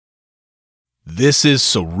This is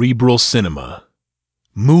Cerebral Cinema.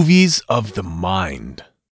 Movies of the mind.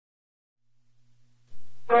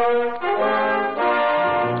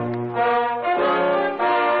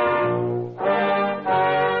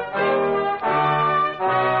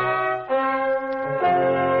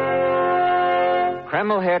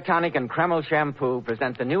 Kreml Hair Tonic and Kreml Shampoo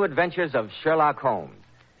present the new adventures of Sherlock Holmes,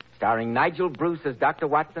 starring Nigel Bruce as Dr.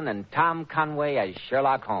 Watson and Tom Conway as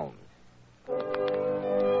Sherlock Holmes.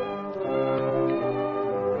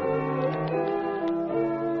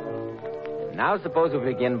 Now suppose we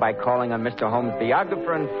begin by calling on Mr. Holmes'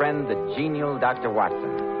 biographer and friend, the genial Dr.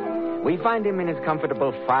 Watson. We find him in his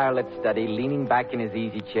comfortable firelit study, leaning back in his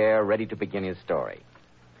easy chair, ready to begin his story.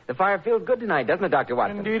 The fire feels good tonight, doesn't it, Dr.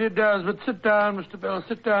 Watson? Indeed it does, but sit down, Mr. Bell.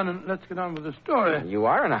 Sit down and let's get on with the story. You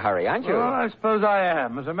are in a hurry, aren't you? Well, I suppose I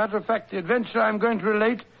am. As a matter of fact, the adventure I'm going to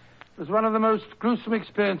relate was one of the most gruesome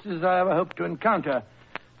experiences I ever hoped to encounter.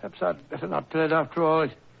 Perhaps I'd better not tell it after all.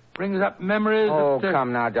 It brings up memories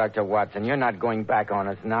come now, Dr. Watson. You're not going back on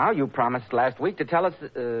us now. You promised last week to tell us,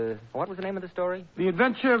 what was the name of the story? The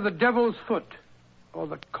Adventure of the Devil's Foot, or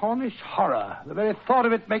the Cornish Horror. The very thought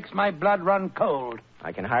of it makes my blood run cold.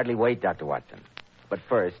 I can hardly wait, Dr. Watson. But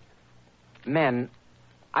first, men,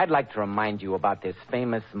 I'd like to remind you about this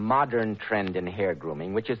famous modern trend in hair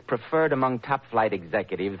grooming, which is preferred among top-flight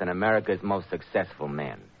executives and America's most successful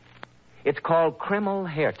men. It's called Kreml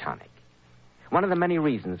Hair Tonic. One of the many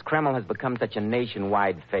reasons Kreml has become such a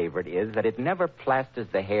nationwide favorite is that it never plasters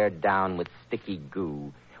the hair down with sticky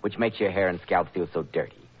goo, which makes your hair and scalp feel so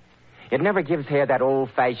dirty. It never gives hair that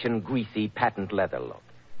old-fashioned, greasy, patent leather look.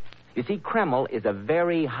 You see, Kreml is a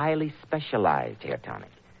very highly specialized hair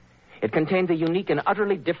tonic. It contains a unique and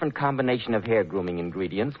utterly different combination of hair grooming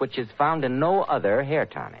ingredients, which is found in no other hair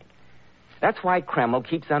tonic. That's why Kreml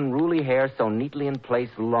keeps unruly hair so neatly in place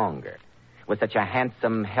longer, with such a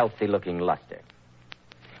handsome, healthy-looking luster.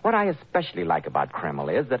 What I especially like about Kreml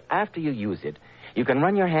is that after you use it, you can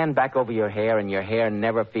run your hand back over your hair and your hair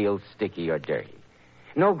never feels sticky or dirty.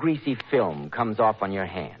 No greasy film comes off on your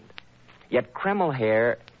hand. Yet Kreml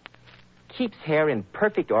hair keeps hair in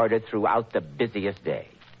perfect order throughout the busiest day,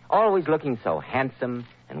 always looking so handsome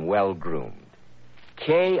and well-groomed.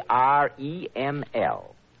 K-R-E-M-L,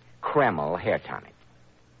 Kreml Hair Tonic.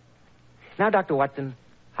 Now, Dr. Watson,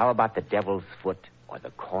 how about the Devil's Foot or the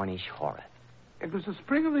Cornish Horror? It was the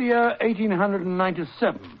spring of the year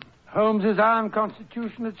 1897. Holmes's iron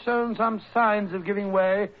constitution had shown some signs of giving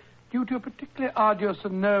way due to a particularly arduous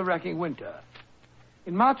and nerve-wracking winter.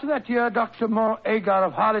 In March of that year, Dr. Moore Agar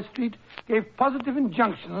of Harley Street gave positive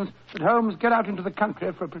injunctions that Holmes get out into the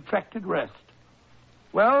country for a protracted rest.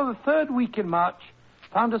 Well, the third week in March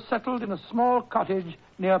found us settled in a small cottage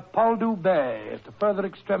near Poldhu Bay at the further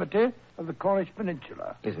extremity of the Cornish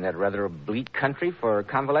Peninsula. Isn't that rather a bleak country for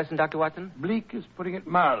convalescent, Dr. Watson? Bleak is putting it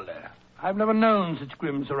mildly. I've never known such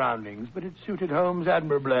grim surroundings, but it suited Holmes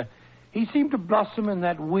admirably. He seemed to blossom in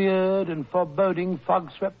that weird and foreboding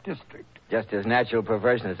fog-swept district. Just as natural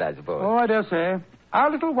perverseness, I suppose. Oh, I dare say.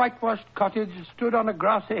 Our little whitewashed cottage stood on a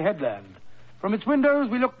grassy headland. From its windows,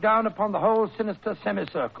 we looked down upon the whole sinister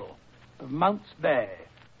semicircle of Mounts Bay,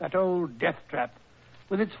 that old death trap,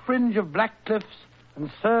 with its fringe of black cliffs and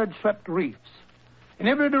surge-swept reefs. In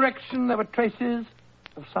every direction, there were traces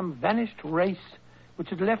of some vanished race which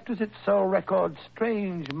had left as its sole record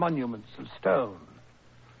strange monuments of stone.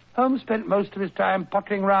 Holmes spent most of his time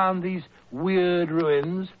pottering round these weird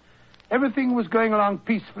ruins. Everything was going along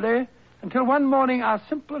peacefully until one morning our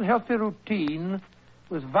simple and healthy routine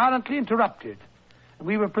was violently interrupted, and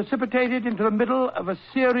we were precipitated into the middle of a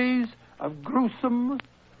series of gruesome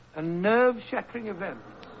and nerve-shattering events.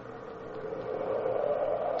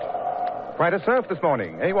 Quite a surf this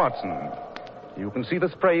morning, eh, Watson? You can see the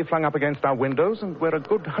spray flung up against our windows, and we're a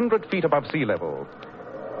good 100 feet above sea level.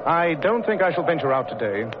 I don't think I shall venture out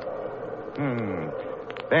today.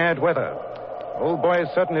 Bad weather. Old boy is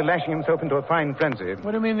certainly lashing himself into a fine frenzy.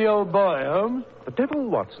 What do you mean, the old boy, Holmes? The devil,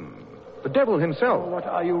 Watson. The devil himself. Oh, what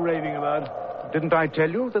are you raving about? Didn't I tell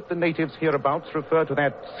you that the natives hereabouts refer to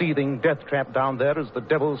that seething death trap down there as the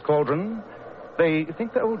Devil's Cauldron? They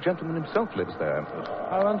think the old gentleman himself lives there.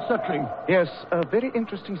 How unsettling. Yes, a very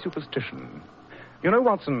interesting superstition. You know,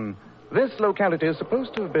 Watson, this locality is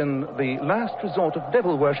supposed to have been the last resort of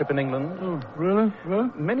devil worship in England. Oh, really? Well?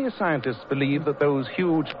 Many scientists believe that those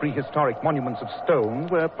huge prehistoric monuments of stone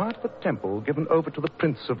were part of a temple given over to the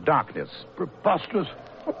Prince of Darkness. Preposterous.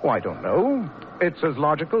 Oh, I don't know. It's as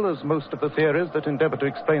logical as most of the theories that endeavor to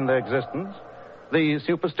explain their existence. The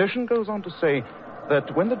superstition goes on to say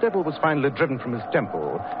that when the devil was finally driven from his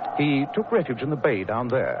temple, he took refuge in the bay down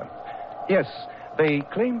there. Yes, They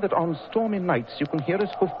claim that on stormy nights you can hear his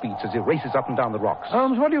hoofbeats as he races up and down the rocks.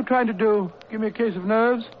 Holmes, what are you trying to do? Give me a case of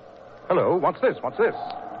nerves? Hello, what's this? What's this?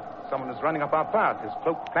 Someone is running up our path, his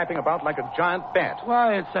cloak flapping about like a giant bat.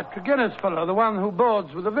 Why, it's that Tregennis fellow, the one who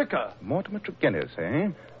boards with the vicar. Mortimer Tregennis, eh?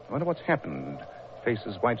 I wonder what's happened. Face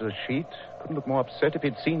as white as a sheet. Couldn't look more upset if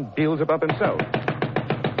he'd seen Beelzebub himself.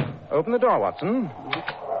 Open the door, Watson.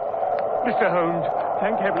 Mr. Holmes,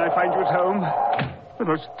 thank heaven I find you at home. The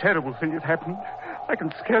most terrible thing has happened. I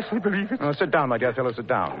can scarcely believe it. Oh, sit down, my dear fellow, sit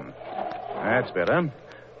down. That's better.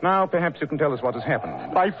 Now, perhaps you can tell us what has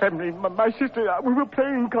happened. My family, my sister, we were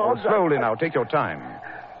playing cards. Oh, slowly now, take your time.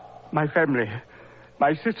 My family,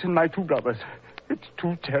 my sister and my two brothers. It's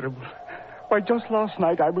too terrible. Why, just last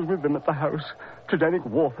night I was with them at the house. Tridanic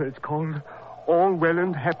Warfare, it's called. All well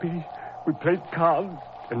and happy. We played cards.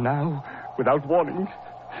 And now, without warning,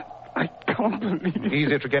 I can't believe it.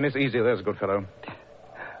 Easy, Tregennis, easy. There's a good fellow.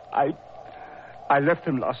 I left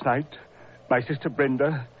them last night. My sister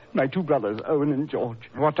Brenda, my two brothers, Owen and George.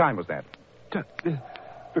 What time was that?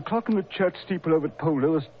 The clock in the church steeple over at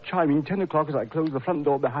Polo was chiming 10 o'clock as I closed the front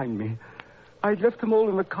door behind me. I'd left them all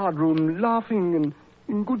in the card room, laughing and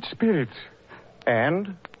in good spirits.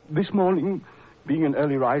 And? This morning, being an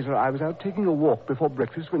early riser, I was out taking a walk before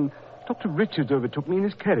breakfast when Dr. Richards overtook me in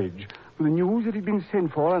his carriage with the news that he'd been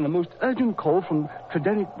sent for on a most urgent call from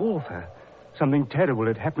Tridanic Warfare. Something terrible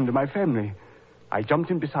had happened to my family. I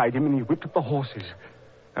jumped in beside him and he whipped up the horses.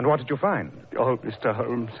 And what did you find? Oh, Mr.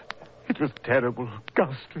 Holmes, it was terrible,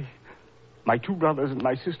 ghastly. My two brothers and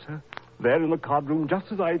my sister, there in the card room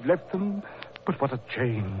just as I'd left them. But what a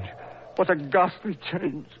change. What a ghastly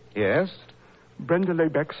change. Yes? Brenda lay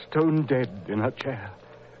back stone dead in her chair.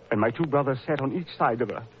 And my two brothers sat on each side of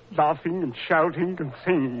her, laughing and shouting and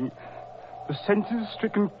singing. The senses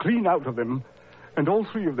stricken clean out of them. And all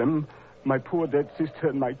three of them, my poor dead sister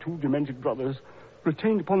and my two demented brothers,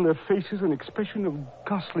 retained upon their faces an expression of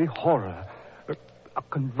ghastly horror, a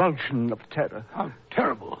convulsion of terror. How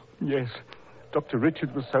terrible. Yes. Dr.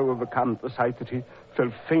 Richard was so overcome at the sight that he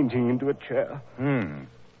fell fainting into a chair.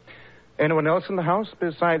 Anyone else in the house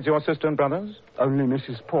besides your sister and brothers? Only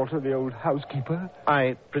Mrs. Porter, the old housekeeper.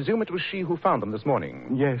 I presume it was she who found them this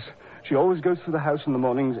morning. Yes. She always goes through the house in the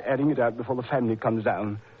mornings, airing it out before the family comes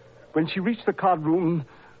down. When she reached the card room,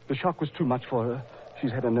 the shock was too much for her.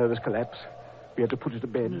 She's had a nervous collapse. We had to put her to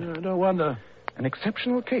bed. No wonder. An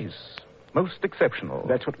exceptional case. Most exceptional.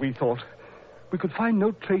 That's what we thought. We could find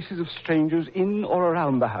no traces of strangers in or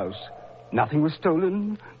around the house. Nothing was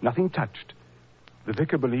stolen, nothing touched. The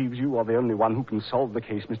vicar believes you are the only one who can solve the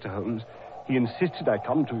case, Mr. Holmes. He insisted I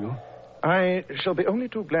come to you. I shall be only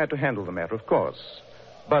too glad to handle the matter, of course.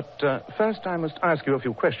 But first I must ask you a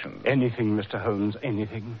few questions. Anything, Mr. Holmes,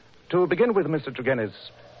 anything. To begin with, Mr. Tregennis,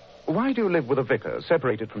 why do you live with a vicar,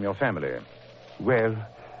 separated from your family? Well,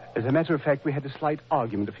 as a matter of fact, we had a slight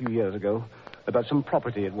argument a few years ago about some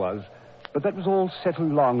property it was. But that was all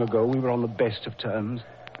settled long ago. We were on the best of terms.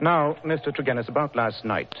 Now, Mr. Tregennis, about last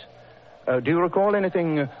night. Do you recall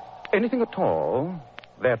anything at all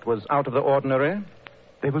that was out of the ordinary?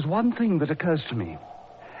 There was one thing that occurs to me.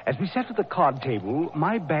 As we sat at the card table,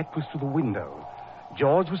 my back was to the window.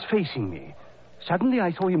 George was facing me. Suddenly,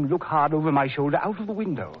 I saw him look hard over my shoulder out of the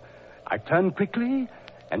window. I turned quickly,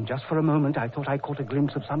 and just for a moment, I thought I caught a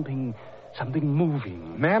glimpse of something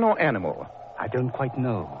moving. Man or animal? I don't quite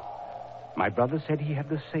know. My brother said he had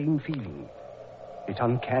the same feeling. It's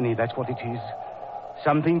uncanny, that's what it is.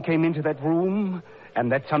 Something came into that room,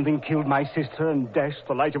 and that something killed my sister and dashed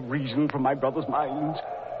the light of reason from my brother's mind.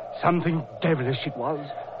 Something devilish it was.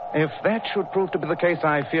 If that should prove to be the case,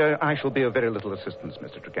 I fear I shall be of very little assistance,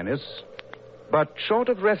 Mr. Tregennis. But short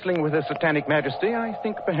of wrestling with His Satanic Majesty, I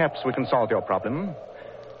think perhaps we can solve your problem.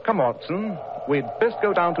 Come, Watson. We'd best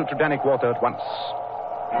go down to Tridanic Water at once.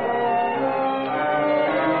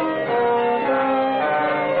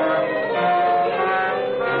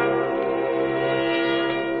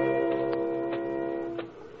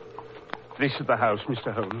 This is the house,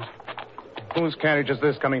 Mr. Holmes. Whose carriage is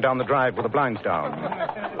this coming down the drive with the blinds down?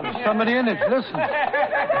 There's somebody in it. Listen.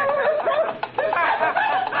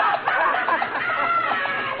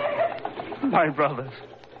 My brothers.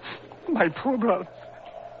 My poor brothers.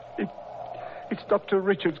 It's Dr.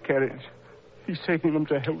 Richard's carriage. He's taking them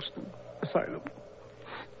to Helston Asylum.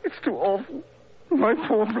 It's too awful. My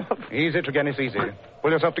poor brother. Easy, Tregennis, easy.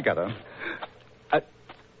 Pull yourself together.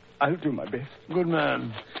 I'll do my best. Good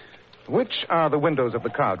man. Which are the windows of the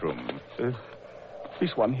card room?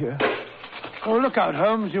 This one here. Oh, look out,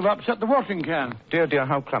 Holmes. You've upset the watering can. Dear,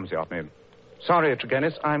 how clumsy of me. Sorry,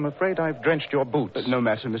 Tregennis. I'm afraid I've drenched your boots. No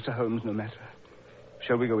matter, Mr. Holmes, no matter.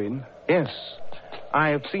 Shall we go in? Yes. I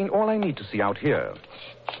have seen all I need to see out here.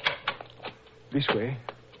 This way.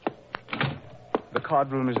 The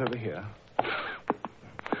card room is over here.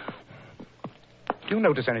 Do you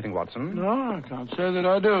notice anything, Watson? No, I can't say that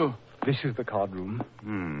I do. This is the card room.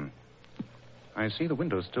 I see the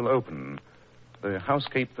window's still open. The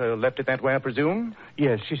housekeeper left it that way, I presume?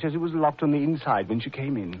 Yes, she says it was locked on the inside when she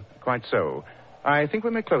came in. Quite so. I think we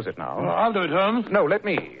may close it now. Well, I'll do it, Holmes. No, let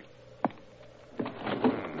me.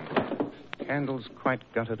 Candles quite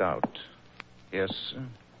gutted out. Yes,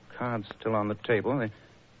 cards still on the table. They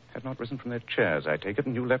have not risen from their chairs, I take it,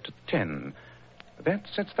 and you left at 10. That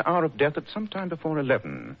sets the hour of death at some time before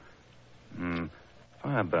 11.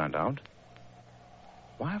 Fire burned out.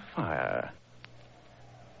 Why a fire?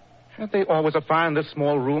 Had they always a fire in this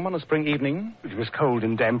small room on a spring evening? It was cold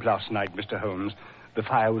and damp last night, Mr. Holmes. The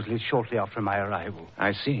fire was lit shortly after my arrival.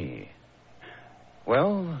 I see.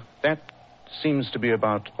 Well, that seems to be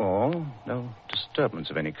about all. No disturbance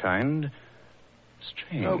of any kind.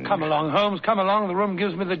 Strange. Oh, come along, Holmes. Come along. The room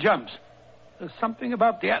gives me the jumps. There's something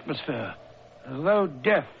about the atmosphere, as though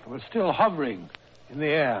death was still hovering in the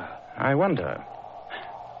air. I wonder.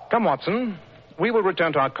 Come, Watson. We will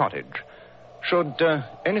return to our cottage. Should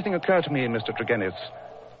anything occur to me, Mr. Tregennis,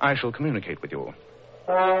 I shall communicate with you.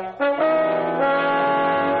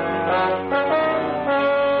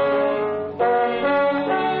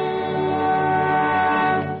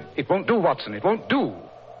 It won't do, Watson. It won't do.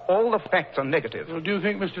 All the facts are negative. Well, do you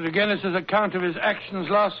think Mr. Tregennis' account of his actions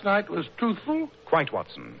last night was truthful? Quite,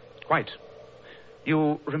 Watson. Quite.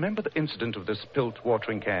 You remember the incident of the spilt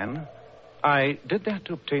watering can? I did that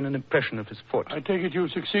to obtain an impression of his foot. I take it you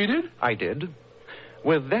succeeded? I did.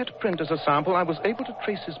 With that print as a sample, I was able to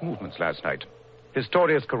trace his movements last night. His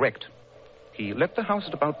story is correct. He left the house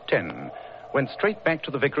at about 10, went straight back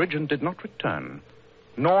to the vicarage and did not return.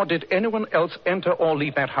 Nor did anyone else enter or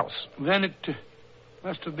leave that house. Then it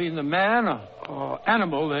must have been the man or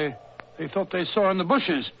animal they thought they saw in the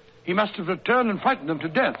bushes. He must have returned and frightened them to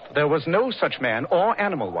death. There was no such man or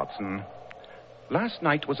animal, Watson. Last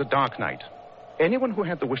night was a dark night. Anyone who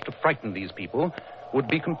had the wish to frighten these people would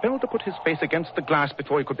be compelled to put his face against the glass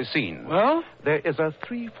before he could be seen. Well? There is a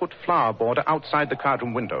 3-foot flower border outside the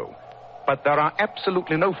card-room window. But there are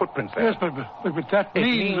absolutely no footprints there. Yes, but that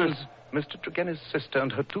means... Mr. Tregennis' sister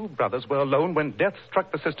and her 2 brothers were alone when death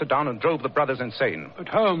struck the sister down and drove the brothers insane. But,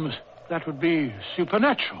 Holmes, that would be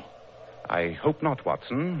supernatural. I hope not,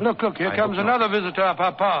 Watson. Look, here comes another visitor up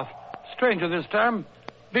our path. Stranger this time.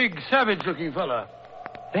 Big, savage-looking fella.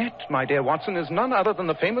 That, my dear Watson, is none other than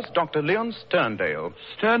the famous Dr. Leon Sterndale.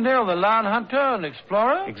 Sterndale, the lion hunter and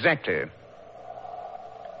explorer? Exactly.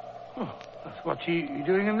 Oh, what's he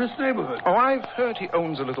doing in this neighborhood? Oh, I've heard he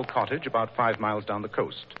owns a little cottage about 5 miles down the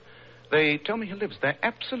coast. They tell me he lives there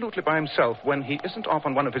absolutely by himself when he isn't off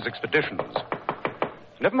on one of his expeditions.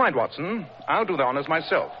 Never mind, Watson. I'll do the honors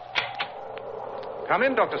myself. Come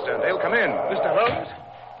in, Dr. Sterndale. Come in. Mr. Holmes?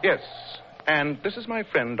 Yes. And this is my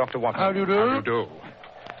friend, Dr. Watson. How do you do? How do you do?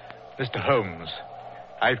 Mr. Holmes,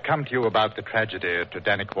 I've come to you about the tragedy at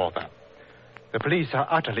Dannywater. The police are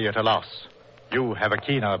utterly at a loss. You have a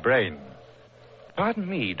keener brain. Pardon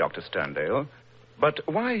me, Dr. Sterndale, but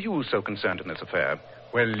why are you so concerned in this affair?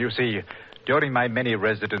 Well, you see, during my many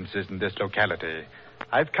residences in this locality,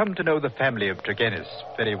 I've come to know the family of Tregennis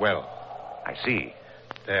very well. I see.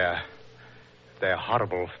 Their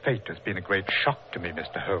horrible fate has been a great shock to me,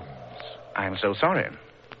 Mr. Holmes. I'm so sorry.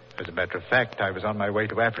 As a matter of fact, I was on my way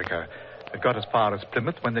to Africa. I got as far as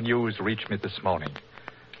Plymouth when the news reached me this morning.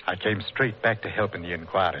 I came straight back to help in the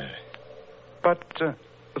inquiry. But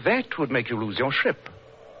that would make you lose your ship.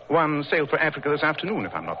 One sailed for Africa this afternoon,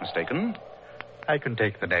 if I'm not mistaken. I can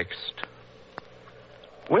take the next.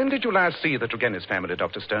 When did you last see the Tregennis family,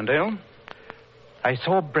 Dr. Sterndale? I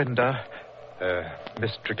saw Brenda,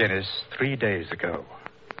 Miss Tregennis, 3 days ago,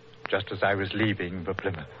 just as I was leaving for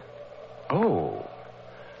Plymouth. Oh.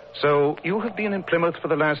 So you have been in Plymouth for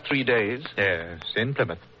the last 3 days? Yes, in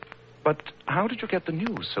Plymouth. But how did you get the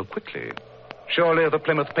news so quickly? Surely the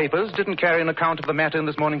Plymouth papers didn't carry an account of the matter in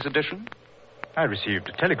this morning's edition? I received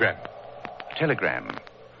a telegram. A telegram?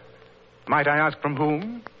 Might I ask from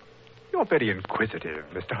whom? You're very inquisitive,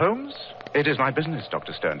 Mr. Holmes. It is my business,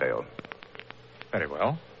 Dr. Sterndale. Very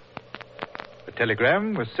well. The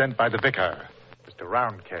telegram was sent by the vicar, Mr.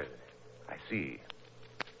 Roundcay. I see.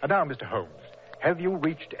 And now, Mr. Holmes, have you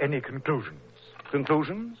reached any conclusions?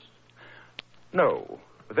 Conclusions? No.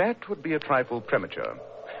 That would be a trifle premature.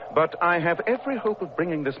 But I have every hope of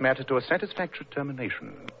bringing this matter to a satisfactory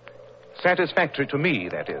termination. Satisfactory to me,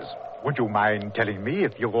 that is. Would you mind telling me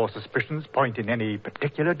if your suspicions point in any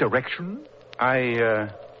particular direction? I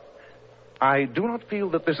I do not feel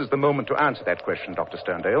that this is the moment to answer that question, Dr.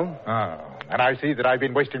 Sterndale. And I see that I've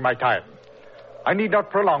been wasting my time. I need not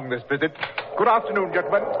prolong this visit. Good afternoon,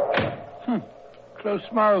 gentlemen.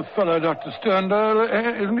 Close-mouthed fellow, Dr.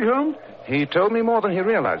 Sterndale, isn't he, Holmes? He told me more than he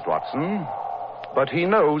realized, Watson. But he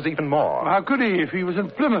knows even more. How could he if he was in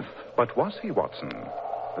Plymouth? But was he, Watson?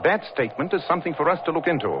 That statement is something for us to look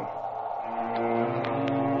into.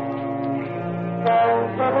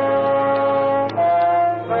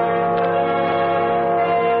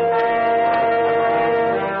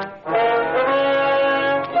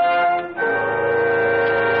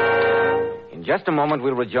 In just a moment,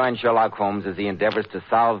 we'll rejoin Sherlock Holmes as he endeavors to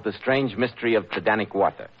solve the strange mystery of Titanic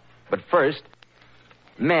water. But first,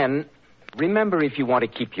 men, remember, if you want to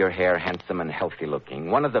keep your hair handsome and healthy looking,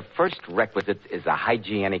 one of the first requisites is a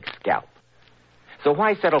hygienic scalp. So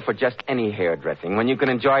why settle for just any hairdressing when you can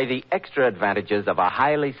enjoy the extra advantages of a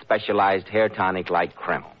highly specialized hair tonic like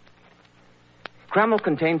Kreml? Kreml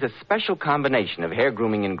contains a special combination of hair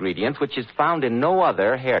grooming ingredients which is found in no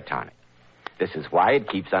other hair tonic. This is why it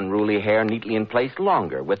keeps unruly hair neatly in place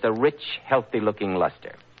longer with a rich, healthy-looking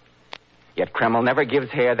luster. Yet Kreml never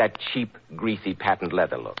gives hair that cheap, greasy patent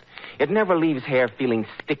leather look. It never leaves hair feeling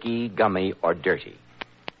sticky, gummy, or dirty.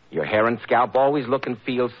 Your hair and scalp always look and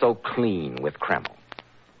feel so clean with Kreml.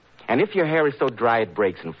 And if your hair is so dry it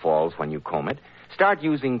breaks and falls when you comb it, start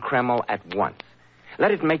using Kreml at once.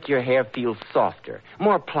 Let it make your hair feel softer,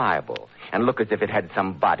 more pliable, and look as if it had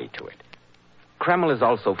some body to it. Kreml is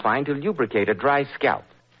also fine to lubricate a dry scalp.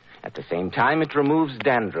 At the same time, it removes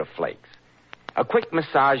dandruff flakes. A quick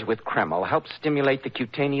massage with Kreml helps stimulate the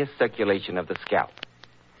cutaneous circulation of the scalp.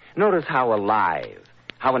 Notice how alive,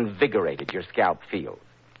 how invigorated your scalp feels.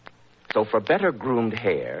 So for better groomed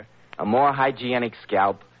hair, a more hygienic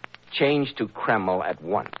scalp, change to Kreml at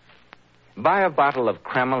once. Buy a bottle of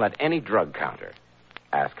Kreml at any drug counter.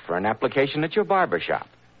 Ask for an application at your barber shop.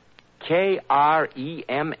 Kreml,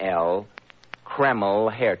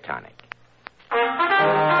 Kreml Hair Tonic.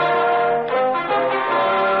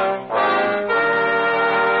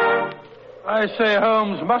 I say,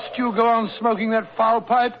 Holmes, must you go on smoking that foul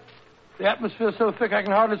pipe? The atmosphere's so thick I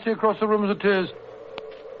can hardly see across the room as it is.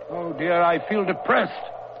 Oh, dear, I feel depressed.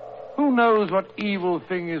 Who knows what evil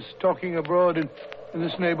thing is stalking abroad in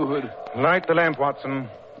this neighborhood? Light the lamp, Watson.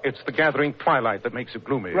 It's the gathering twilight that makes it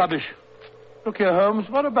gloomy. Rubbish. Look here, Holmes,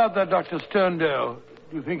 what about that Dr. Sterndale?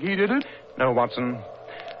 Do you think he did it? No, Watson.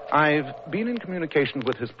 I've been in communication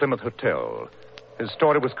with his Plymouth hotel. His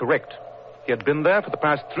story was correct. He had been there for the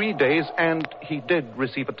past 3 days, and he did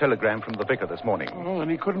receive a telegram from the vicar this morning. Oh,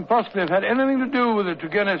 and he couldn't possibly have had anything to do with the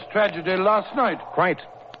Turgenis tragedy last night. Quite.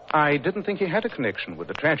 I didn't think he had a connection with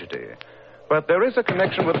the tragedy. But there is a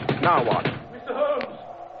connection with... Now what? Mr. Holmes!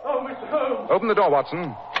 Oh, Mr. Holmes! Open the door,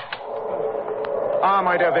 Watson. Ah,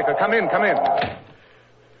 my dear vicar, come in, come in.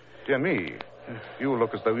 Dear me, you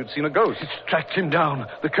look as though you'd seen a ghost. It's tracked him down.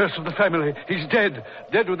 The curse of the family. He's dead.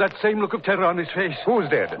 Dead with that same look of terror on his face. Who's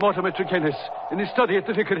dead? Mortimer Turgenis, in his study at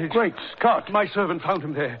the vicarage. Great Scott. My servant found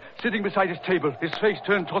him there, sitting beside his table, his face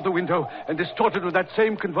turned toward the window, and distorted with that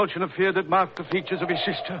same convulsion of fear that marked the features of his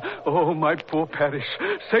sister. Oh, my poor parish.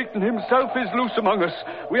 Satan himself is loose among us.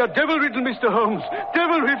 We are devil-ridden, Mr. Holmes.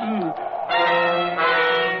 Devil-ridden.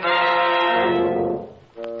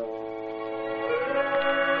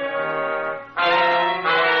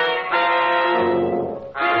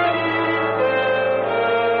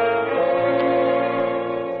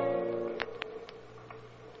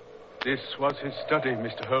 This was his study,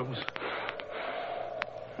 Mr. Holmes.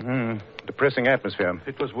 Depressing atmosphere.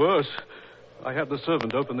 It was worse. I had the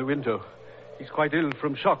servant open the window. He's quite ill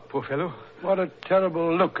from shock, poor fellow. What a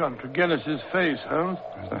terrible look on Turgenis' face, Holmes.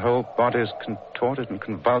 The whole body is contorted and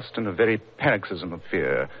convulsed in a very paroxysm of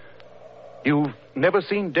fear. You've never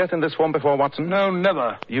seen death in this form before, Watson? No,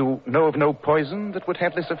 never. You know of no poison that would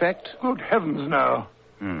have this effect? Good heavens, no.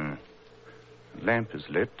 The lamp is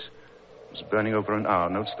lit. It was burning over an hour.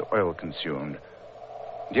 Notes the oil consumed.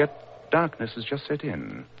 Yet darkness has just set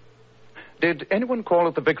in. Did anyone call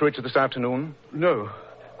at the vicarage this afternoon? No.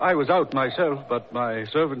 I was out myself, but my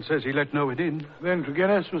servant says he let no one in. Then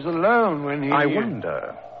Turgenis was alone when he... I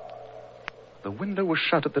wonder. The window was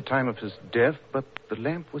shut at the time of his death, but the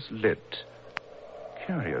lamp was lit.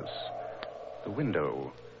 Curious. The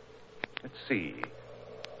window. Let's see.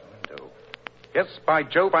 The window. Yes, by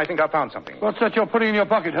Jove, I think I found something. What's that you're putting in your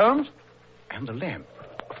pocket, Holmes? And the lamp.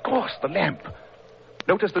 Of course, the lamp.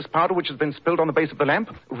 Notice this powder which has been spilled on the base of the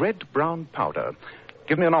lamp? Red-brown powder.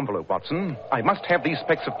 Give me an envelope, Watson. I must have these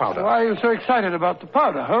specks of powder. Why are you so excited about the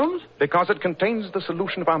powder, Holmes? Because it contains the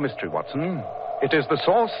solution of our mystery, Watson. It is the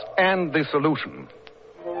source and the solution.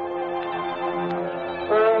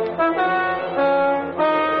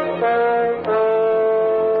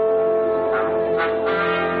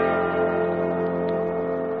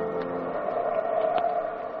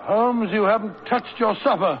 Holmes, you haven't touched your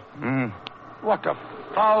supper. What a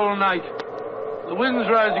foul night. The wind's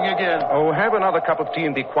rising again. Oh, have another cup of tea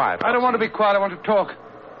and be quiet. I don't want to be quiet. I want to talk.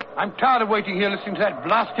 I'm tired of waiting here listening to that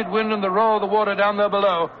blasted wind and the roar of the water down there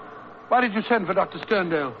below. Why did you send for Dr.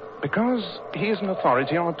 Sterndale? Because he is an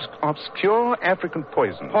authority on obscure African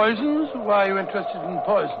poisons. Poisons? Why are you interested in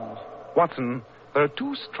poisons? Watson, there are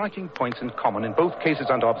two striking points in common in both cases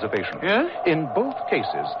under observation. Yes? In both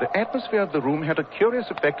cases, the atmosphere of the room had a curious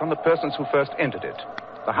effect on the persons who first entered it.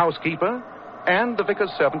 The housekeeper and the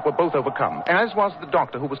vicar's servant were both overcome, as was the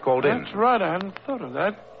doctor who was called in. That's right. I hadn't thought of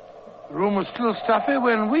that. The room was still stuffy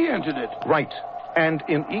when we entered it. Right. And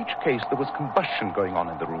in each case, there was combustion going on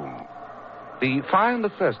in the room. The fire in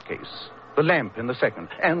the first case, the lamp in the second,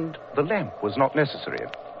 and the lamp was not necessary.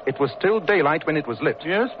 It was still daylight when it was lit.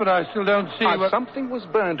 Yes, but I still don't see what... Something was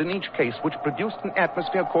burned in each case which produced an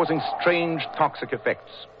atmosphere causing strange toxic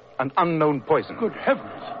effects. An unknown poison. Good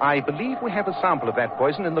heavens. I believe we have a sample of that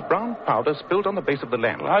poison in the brown powder spilled on the base of the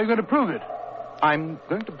lamp. Well, how are you going to prove it? I'm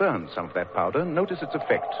going to burn some of that powder and notice its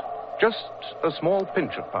effect. Just a small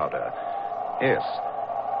pinch of powder. Yes.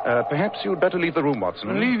 Perhaps you'd better leave the room, Watson.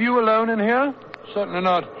 And leave you alone in here? Certainly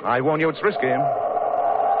not. I warn you, it's risky.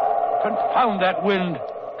 Confound that wind.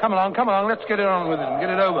 Come along. Let's get it on with it and get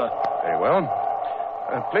it over. Very well.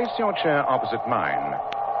 Place your chair opposite mine.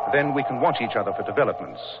 Then we can watch each other for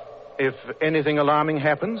developments. If anything alarming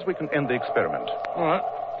happens, we can end the experiment. All right.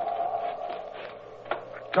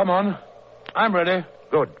 Come on. I'm ready.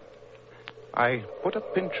 Good. I put a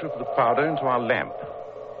pinch of the powder into our lamp.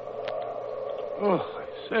 Oh,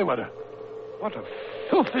 I say, what a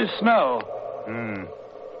filthy smell.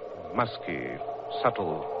 Musky,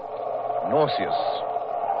 subtle, nauseous.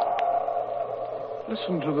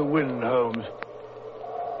 Listen to the wind, Holmes.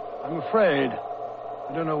 I'm afraid.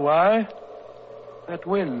 I don't know why. That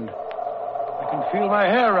wind. I can feel my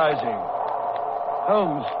hair rising.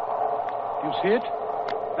 Holmes, do you see it?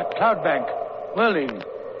 That cloud bank, whirling,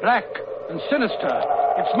 black and sinister.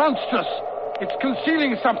 It's monstrous. It's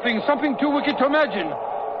concealing something too wicked to imagine.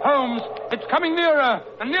 Holmes, it's coming nearer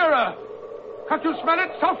and nearer. Can't you smell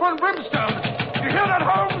it? Sulfur and brimstone. You hear that,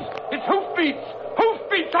 Holmes? It's hoofbeats.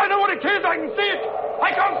 Hoofbeats. I know what it is. I can see it.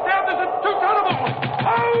 I can't stand this. It's too terrible.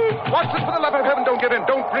 Holmes! Watson, for the love of heaven, don't give in.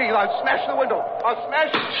 Don't breathe. I'll smash the window. I'll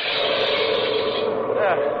smash...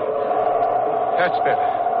 There. That's better.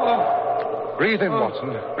 Oh. Breathe in,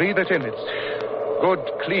 Watson. Breathe it in. It's good,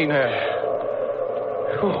 clean air.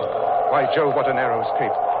 Whew. By Jove, what a narrow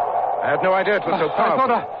escape. I had no idea it was so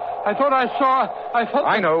powerful. I thought I saw...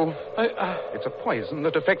 I know. It's a poison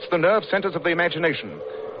that affects the nerve centers of the imagination.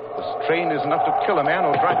 The strain is enough to kill a man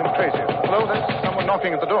or drive him crazy. Hello, there's someone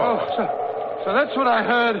knocking at the door. Oh, so that's what I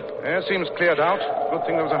heard. Yeah, seems cleared out. Good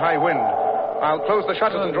thing there was a high wind. I'll close the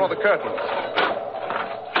shutters and draw the curtains.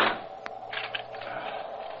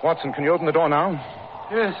 Watson, can you open the door now?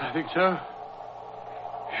 Yes, I think so.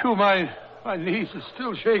 Phew, my knees are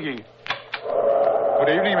still shaking. Good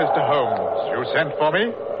evening, Mr. Holmes. You sent for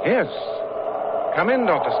me? Yes. Come in,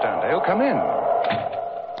 Dr. Sterndale. Come in.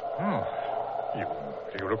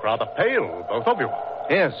 You look rather pale, both of you.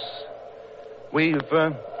 Yes. We've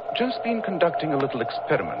just been conducting a little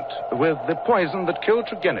experiment with the poison that killed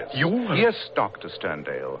Tregennis. You? Yes, Dr.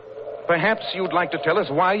 Sterndale. Perhaps you'd like to tell us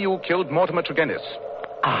why you killed Mortimer Tregennis.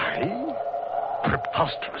 I?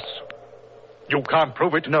 Preposterous. You can't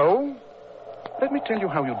prove it. No. Let me tell you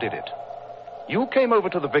how you did it. You came over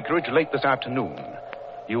to the vicarage late this afternoon.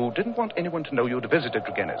 You didn't want anyone to know you'd visited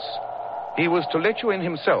Tregennis. He was to let you in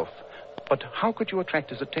himself. But how could you attract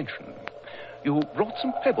his attention? You brought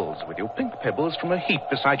some pebbles with you, pink pebbles from a heap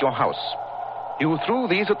beside your house. You threw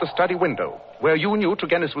these at the study window, where you knew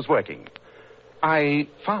Tregennis was working. I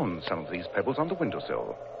found some of these pebbles on the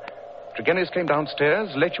windowsill. Tregennis came downstairs,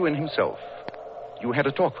 let you in himself. You had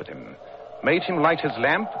a talk with him, made him light his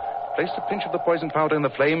lamp, placed a pinch of the poison powder in the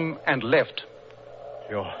flame, and left.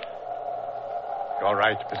 You're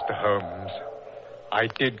right, Mr. Holmes. I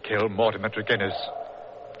did kill Mortimer Tregennis.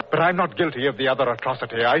 But I'm not guilty of the other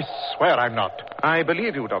atrocity. I swear I'm not. I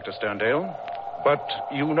believe you, Dr. Sterndale. But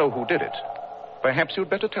you know who did it. Perhaps you'd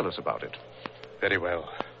better tell us about it. Very well.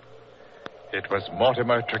 It was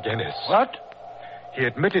Mortimer Tregennis. What? He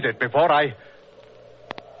admitted it before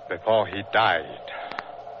he died.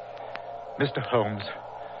 Mr. Holmes,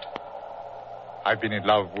 I've been in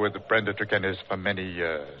love with Brenda Tregennis for many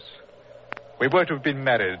years. We were to have been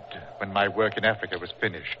married when my work in Africa was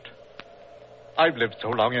finished. I've lived so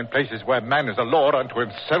long in places where man is a law unto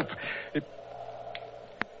himself.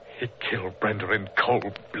 He killed Brenda in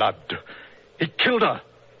cold blood. He killed her.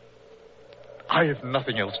 I have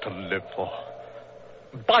nothing else to live for.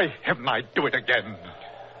 By heaven, I'd do it again.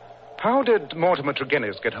 How did Mortimer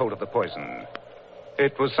Tregennis get hold of the poison?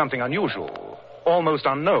 It was something unusual, almost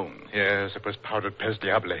unknown. Yes, it was powdered pes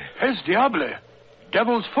diable. Pes diable?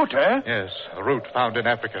 Devil's foot, eh? Yes, a root found in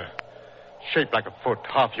Africa. Shaped like a foot,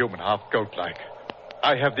 half human, half goat-like.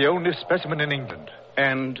 I have the only specimen in England.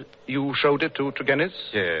 And you showed it to Tregennis?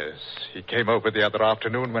 Yes, he came over the other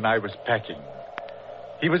afternoon when I was packing.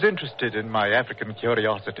 He was interested in my African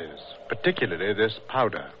curiosities, particularly this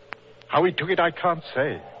powder. How he took it, I can't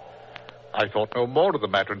say. I thought no more of the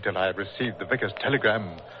matter until I received the vicar's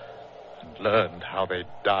telegram and learned how they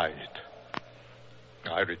died.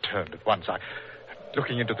 I returned at once.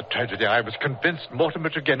 Looking into the tragedy, I was convinced Mortimer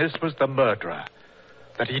Tregennis was the murderer,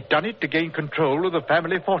 that he'd done it to gain control of the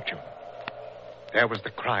family fortune. There was the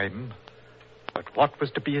crime, but what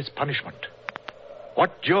was to be his punishment?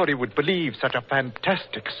 What jury would believe such a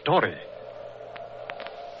fantastic story?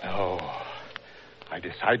 No, I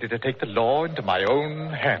decided to take the law into my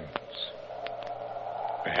own hands.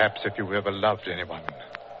 Perhaps if you ever loved anyone,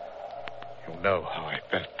 you'll know how I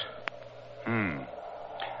felt.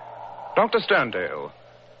 Dr. Sterndale,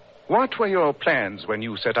 what were your plans when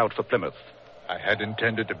you set out for Plymouth? I had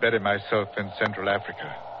intended to bury myself in Central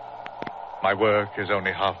Africa. My work is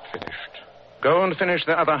only half finished. Go and finish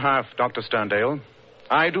the other half, Dr. Sterndale.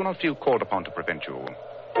 I do not feel called upon to prevent you.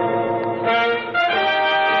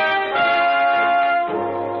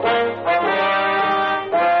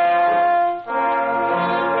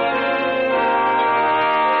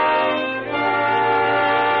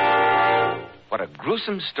 What a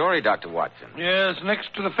gruesome story, Dr. Watson. Yes,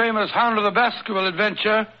 next to the famous Hound of the Baskerville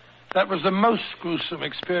adventure, that was the most gruesome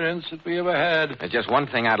experience that we ever had. There's just one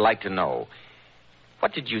thing I'd like to know.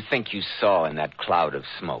 What did you think you saw in that cloud of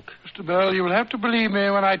smoke? Mr. Bell, you will have to believe me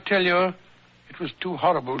when I tell you it was too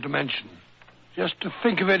horrible to mention. Just to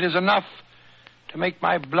think of it is enough to make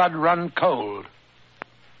my blood run cold.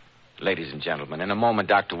 Ladies and gentlemen, in a moment,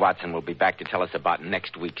 Dr. Watson will be back to tell us about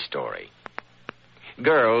next week's story.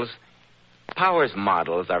 Girls, Powers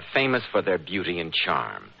models are famous for their beauty and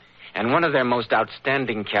charm. And one of their most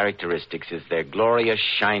outstanding characteristics is their glorious,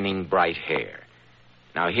 shining, bright hair.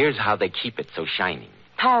 Now, here's how they keep it so shining.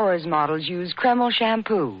 Powers models use Kreml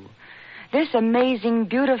shampoo. This amazing,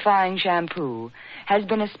 beautifying shampoo has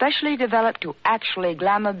been especially developed to actually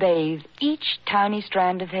glamour bathe each tiny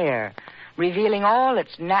strand of hair, revealing all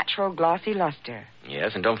its natural glossy luster.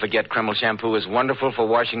 Yes, and don't forget Kreml shampoo is wonderful for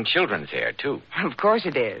washing children's hair, too. Of course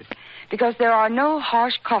it is, because there are no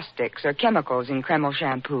harsh caustics or chemicals in Kreml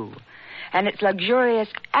shampoo, and its luxurious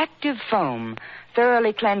active foam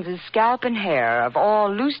thoroughly cleanses scalp and hair of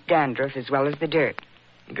all loose dandruff as well as the dirt.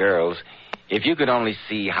 Girls, if you could only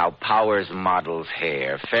see how Powers model's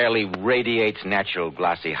hair fairly radiates natural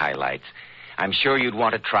glossy highlights, I'm sure you'd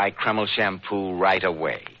want to try Kreml shampoo right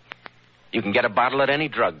away. You can get a bottle at any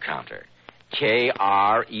drug counter.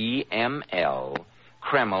 Kreml,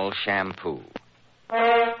 Kreml shampoo.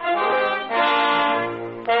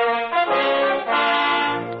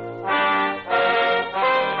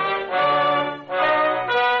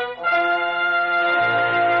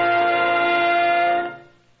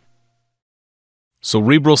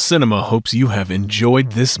 Cerebral Cinema hopes you have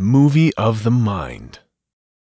enjoyed this movie of the mind.